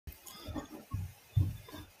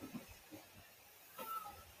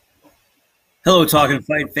Hello, Talkin'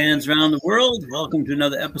 Fight fans around the world. Welcome to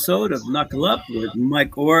another episode of Knuckle Up with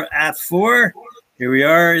Mike Orr at 4. Here we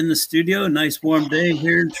are in the studio. Nice warm day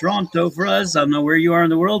here in Toronto for us. I don't know where you are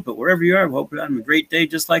in the world, but wherever you are, we hope you're having a great day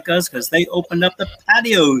just like us because they opened up the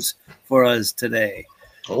patios for us today.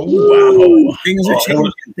 Oh, wow. Things are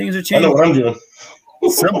changing. Things are I changing. know what I'm doing.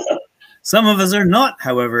 Some of us are not,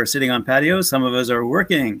 however, sitting on patios. Some of us are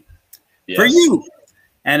working for Yes. you.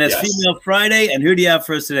 And it's Yes. Female Friday. And who do you have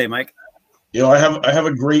for us today, Mike? You know, I have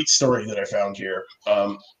a great story that I found here.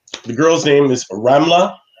 The girl's name is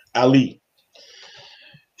Ramla Ali.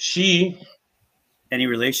 She Any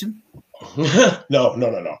relation?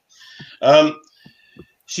 no.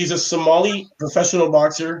 She's a Somali professional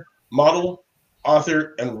boxer, model,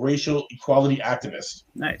 author, and racial equality activist.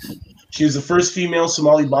 Nice. She is the first female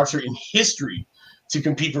Somali boxer in history to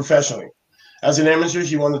compete professionally. As an amateur,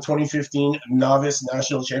 she won the 2015 Novice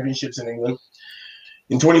National Championships in England.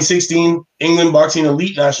 In 2016, England Boxing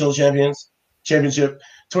Elite National Championship.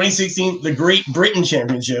 2016, the Great Britain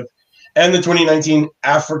Championship. And the 2019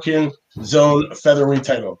 African Zone Featherweight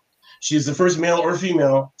title. She is the first male or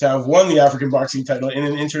female to have won the African boxing title in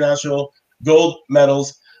an international gold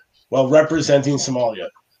medals while representing Somalia.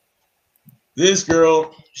 This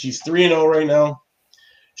girl, she's 3-0 right now.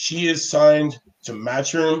 She is signed to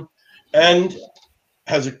Matchroom and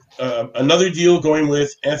has another deal going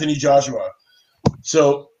with Anthony Joshua.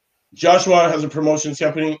 So Joshua has a promotions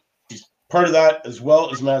company. He's part of that as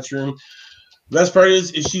well as Matchroom. The best part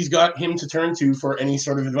is she's got him to turn to for any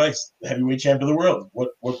sort of advice. The heavyweight champ of the world.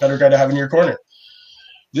 What better guy to have in your corner?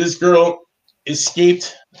 This girl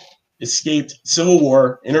escaped civil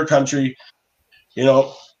war in her country. You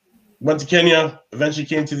know, went to Kenya, eventually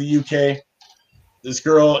came to the UK. This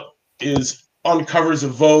girl is on covers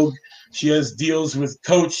of Vogue. She has deals with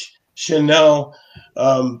Coach, Chanel,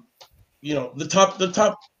 you know, the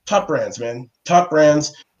top brands, man, top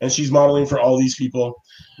brands, and she's modeling for all these people.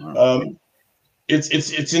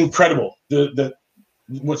 It's incredible the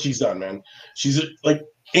what she's done, man. She's like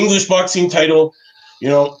English boxing title, you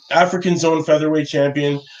know, African Zone Featherweight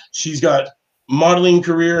champion. She's got modeling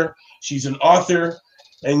career. She's an author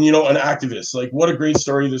and, you know, an activist. Like, what a great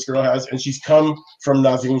story this girl has. And she's come from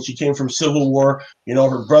nothing. She came from civil war. You know,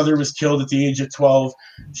 her brother was killed at the age of 12.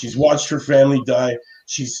 She's watched her family die.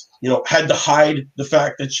 She's, you know, had to hide the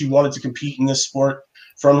fact that she wanted to compete in this sport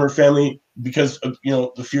from her family because of, you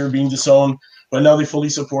know, the fear of being disowned. But now they fully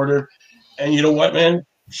support her. And you know what, man?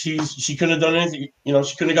 She couldn't have done anything. You know,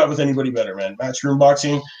 she couldn't have got with anybody better, man. Matchroom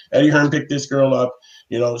Boxing. Eddie Hearn picked this girl up.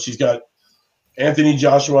 You know, she's got Anthony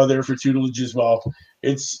Joshua there for tutelage as well.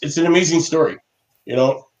 It's an amazing story, you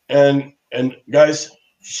know. And guys,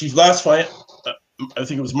 she's last fight, I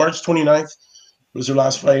think it was March 29th was her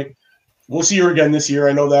last fight. We'll see her again this year.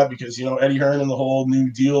 I know that because, you know, Eddie Hearn and the whole new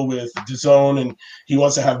deal with DAZN, and he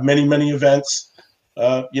wants to have many events,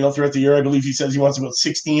 you know, throughout the year. I believe he says he wants about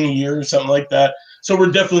 16 a year or something like that. So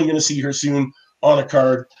we're definitely going to see her soon on a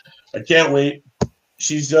card. I can't wait.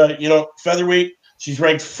 She's, you know, featherweight. She's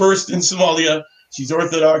ranked first in Somalia. She's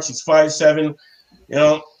orthodox. She's 5'7", you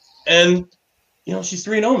know, and, you know, she's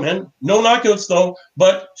 3-0, man. No knockouts, though,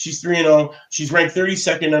 but she's 3-0. She's ranked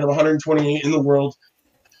 32nd out of 128 in the world.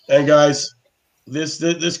 And, guys,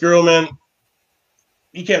 this girl, man,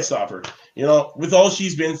 you can't stop her. You know, with all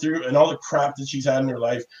she's been through and all the crap that she's had in her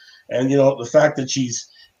life, and, you know, the fact that she's,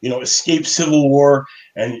 you know, escaped civil war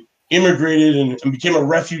and immigrated and became a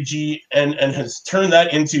refugee and has turned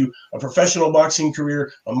that into a professional boxing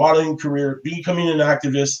career, a modeling career, becoming an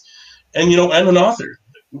activist, and, you know, and an author.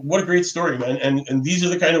 What a great story, man. And these are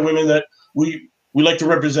the kind of women that we like to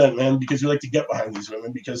represent, man, because we like to get behind these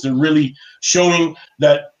women because they're really showing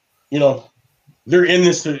that, you know, they're in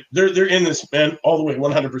this, man, all the way,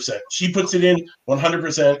 100%. She puts it in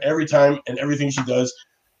 100% every time and everything she does.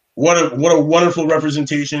 What a wonderful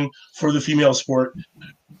representation for the female sport.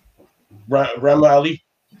 Ramla Ali.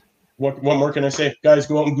 What more can I say? Guys,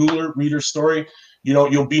 go out and Google her, read her story. You know,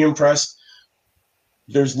 you'll be impressed.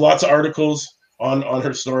 There's lots of articles on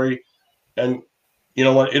her story, and you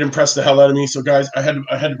know what? It impressed the hell out of me. So, guys, I had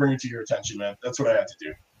to bring it to your attention, man. That's what I had to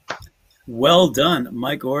do. Well done,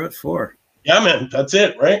 Mike Orr at 4. Yeah, man, that's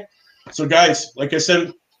it, right? So, guys, like I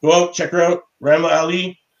said, go out, check her out, Ramla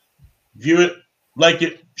Ali. View it, like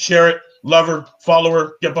it, share it, love her, follow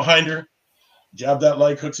her, get behind her. Jab that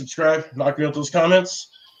like, hook, subscribe, knock me out those comments.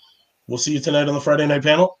 We'll see you tonight on the Friday night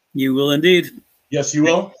panel. You will indeed. Yes, you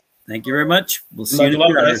will. Thank you very much. We'll see you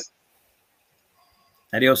tomorrow, guys.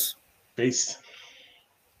 Adios. Peace.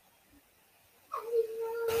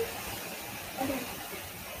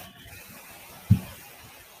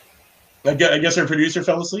 I guess our producer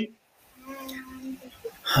fell asleep.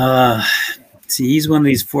 See, he's one of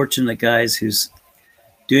these fortunate guys who's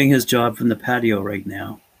doing his job from the patio right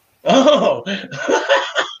now. Oh,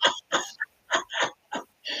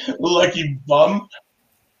 lucky bum.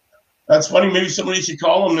 That's funny. Maybe somebody should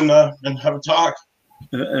call him and have a talk.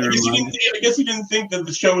 I guess he didn't think that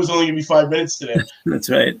the show was only going to be 5 minutes today. That's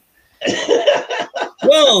right.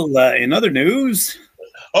 Well, in other news.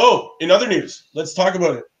 Oh, in other news, let's talk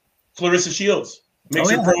about it. Clarissa Shields makes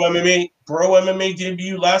her pro MMA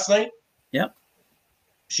debut last night. Yep.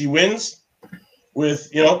 She wins with,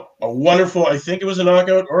 a wonderful, I think it was a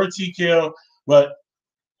knockout or a TKO, but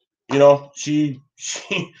she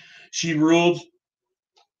ruled.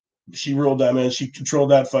 She ruled that, man. She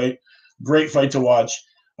controlled that fight. Great fight to watch.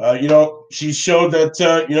 She showed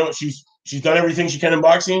that she's done everything she can in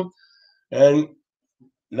boxing, and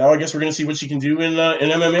now I guess we're gonna see what she can do in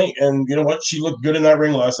MMA. And you know what? She looked good in that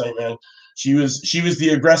ring last night, man. She was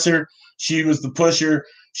the aggressor. She was the pusher.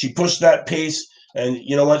 She pushed that pace, and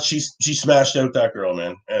you know what? She smashed out that girl,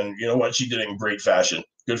 man. And you know what? She did it in great fashion.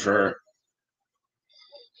 Good for her.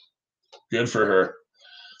 Good for her.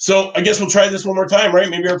 So I guess we'll try this one more time, right?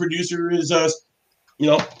 Maybe our producer is,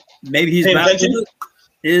 maybe he's back.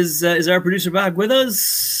 Is our producer back with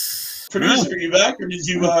us? Producer, are you back, or did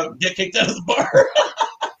you get kicked out of the bar?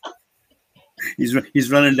 He's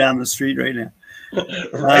running down the street right now.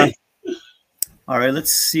 Right. All right.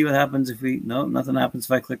 Let's see what happens if nothing happens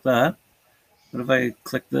if I click that. What if I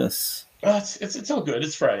click this? It's all good.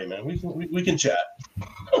 It's Friday, man. We can chat.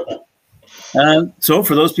 So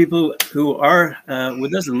for those people who are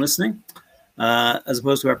with us and listening, as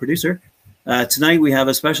opposed to our producer, tonight we have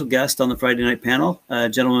a special guest on the Friday night panel, a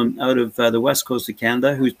gentleman out of the west coast of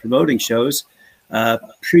Canada who's promoting shows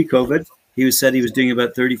pre-COVID. He said he was doing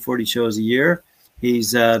about 30, 40 shows a year.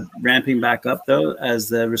 He's ramping back up, though, as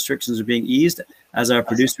the restrictions are being eased, as our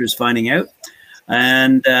producer is finding out.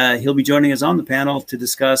 And he'll be joining us on the panel to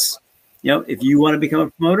discuss, if you want to become a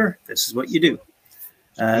promoter, this is what you do.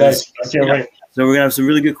 Nice. I can't wait. So we're going to have some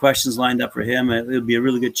really good questions lined up for him. It'll be a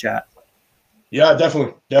really good chat. Yeah,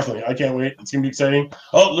 definitely. I can't wait. It's going to be exciting.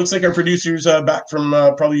 Oh, it looks like our producer's back from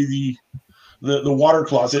probably the water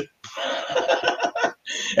closet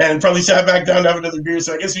and probably sat back down to have another beer.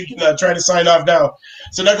 So I guess we can try to sign off now.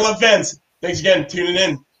 So Knuckle Up fans, thanks again tuning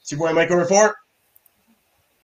in. It's your boy Mike over 4.